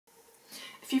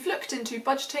If you've looked into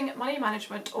budgeting, money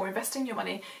management or investing your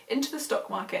money into the stock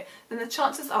market, then the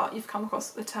chances are you've come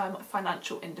across the term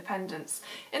financial independence.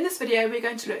 In this video we're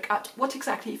going to look at what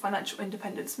exactly financial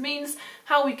independence means,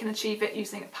 how we can achieve it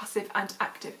using passive and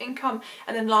active income,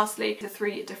 and then lastly the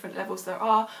 3 different levels there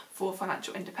are for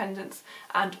financial independence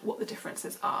and what the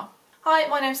differences are. Hi,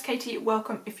 my name's Katie,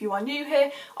 welcome if you are new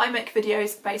here. I make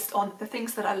videos based on the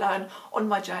things that I learn on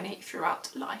my journey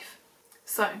throughout life.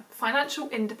 So, financial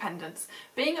independence.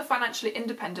 Being financially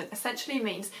independent essentially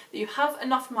means that you have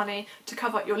enough money to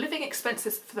cover your living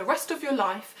expenses for the rest of your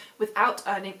life without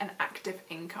earning an active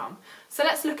income. So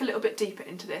let's look a little bit deeper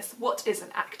into this. What is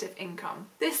an active income?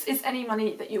 This is any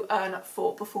money that you earn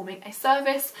for performing a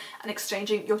service and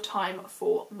exchanging your time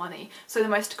for money. So the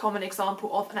most common example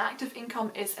of an active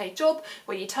income is a job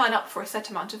where you turn up for a set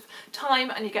amount of time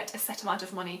and you get a set amount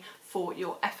of money for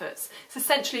your efforts. It's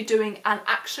essentially doing an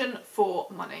action for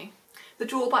money. The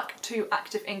drawback to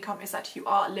active income is that you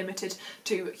are limited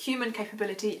to human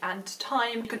capability and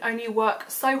time. You can only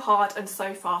work so hard and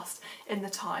so fast in the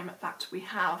time that we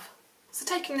have. So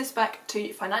taking this back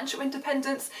to financial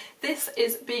independence, this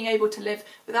is being able to live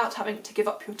without having to give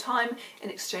up your time in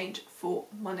exchange for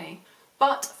money.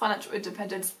 But financial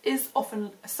independence is often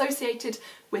associated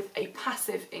with a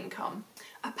passive income.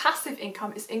 A passive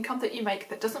income is income that you make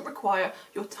that doesn't require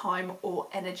your time or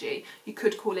energy. You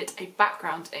could call it a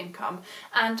background income,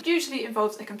 and usually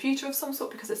involves a computer of some sort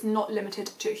because it's not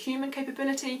limited to human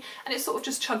capability and it sort of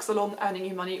just chugs along earning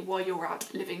you money while you're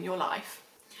out living your life.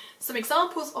 Some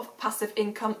examples of passive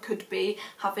income could be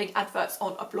having adverts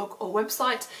on a blog or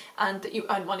website and that you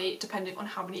earn money depending on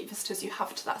how many visitors you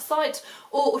have to that site,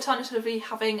 or alternatively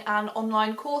having an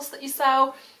online course that you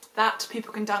sell that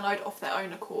people can download of their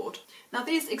own accord. Now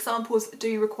these examples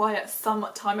do require some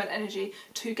time and energy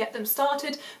to get them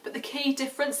started, but the key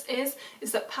difference is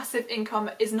that passive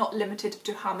income is not limited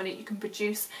to how many you can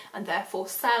produce and therefore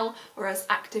sell, whereas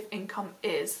active income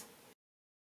is.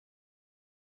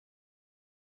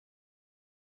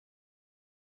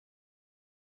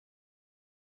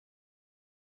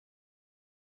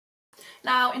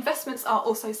 Now, investments are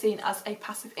also seen as a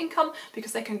passive income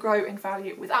because they can grow in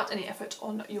value without any effort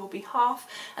on your behalf,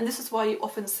 and this is why you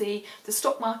often see the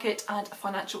stock market and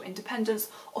financial independence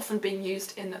often being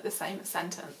used in the same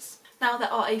sentence. Now,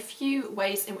 there are a few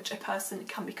ways in which a person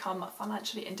can become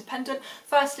financially independent.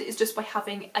 Firstly is just by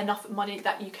having enough money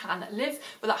that you can live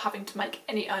without having to make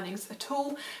any earnings at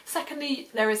all. Secondly,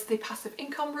 there is the passive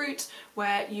income route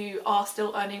where you are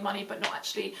still earning money but not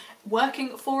actually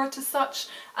working for it as such.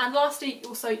 And lastly,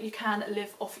 also you can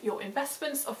live off your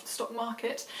investments, off the stock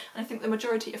market. And I think the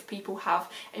majority of people have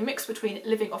a mix between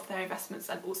living off their investments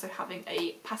and also having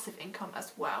a passive income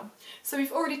as well. So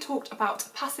we've already talked about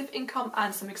passive income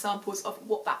and some examples of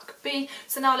what that could be.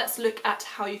 So now let's look at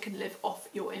how you can live off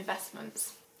your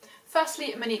investments.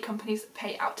 Firstly, many companies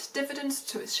pay out dividends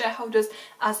to its shareholders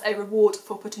as a reward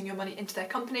for putting your money into their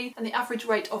company, and the average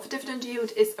rate of dividend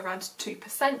yield is around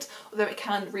 2%, although it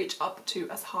can reach up to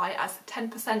as high as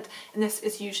 10%, and this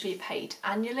is usually paid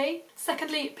annually.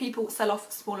 Secondly, people sell off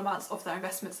small amounts of their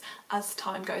investments as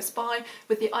time goes by,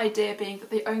 with the idea being that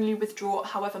they only withdraw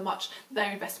however much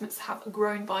their investments have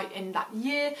grown by in that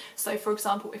year. So for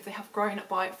example, if they have grown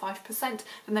by 5%,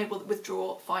 then they will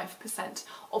withdraw 5%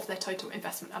 of their total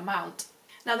investment amount.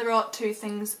 Now there are 2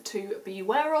 things to be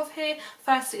aware of here.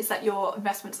 First is that your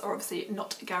investments are obviously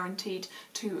not guaranteed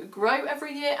to grow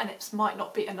every year and it might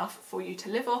not be enough for you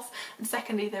to live off. And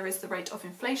secondly, there is the rate of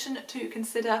inflation to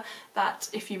consider, that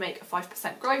if you make a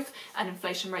 5% growth and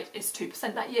inflation rate is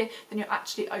 2% that year, then you're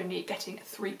actually only getting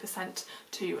 3%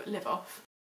 to live off.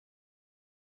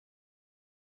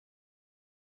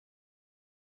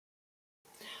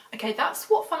 Okay, that's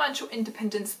what financial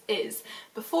independence is.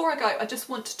 Before I go, I just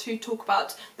want to talk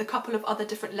about the couple of other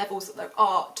different levels that there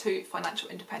are to financial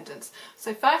independence.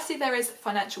 So firstly, there is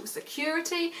financial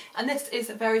security, and this is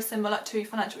very similar to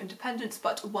financial independence,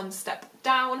 but 1 step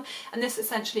down. And this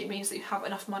essentially means that you have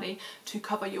enough money to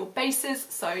cover your bases,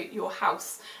 so your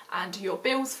house and your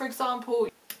bills, for example,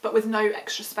 but with no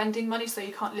extra spending money, so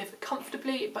you can't live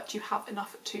comfortably, but you have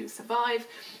enough to survive.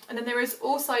 And then there is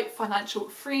also financial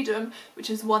freedom, which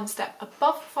is 1 step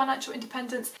above financial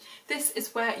independence. This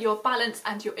is where your balance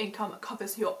and your income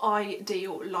covers your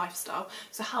ideal lifestyle.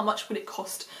 So how much would it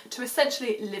cost to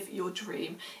essentially live your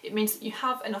dream? It means that you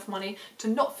have enough money to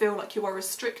not feel like you are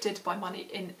restricted by money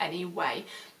in any way.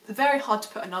 Very hard to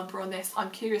put a number on this. I'm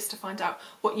curious to find out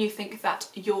what you think that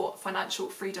your financial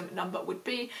freedom number would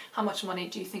be. How much money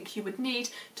do you think you would need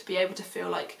to be able to feel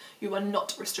like you are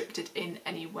not restricted in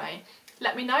any way?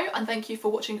 Let me know, and thank you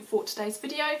for watching for today's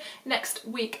video. Next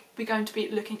week we're going to be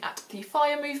looking at the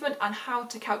FIRE movement and how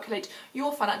to calculate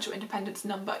your financial independence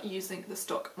number using the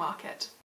stock market.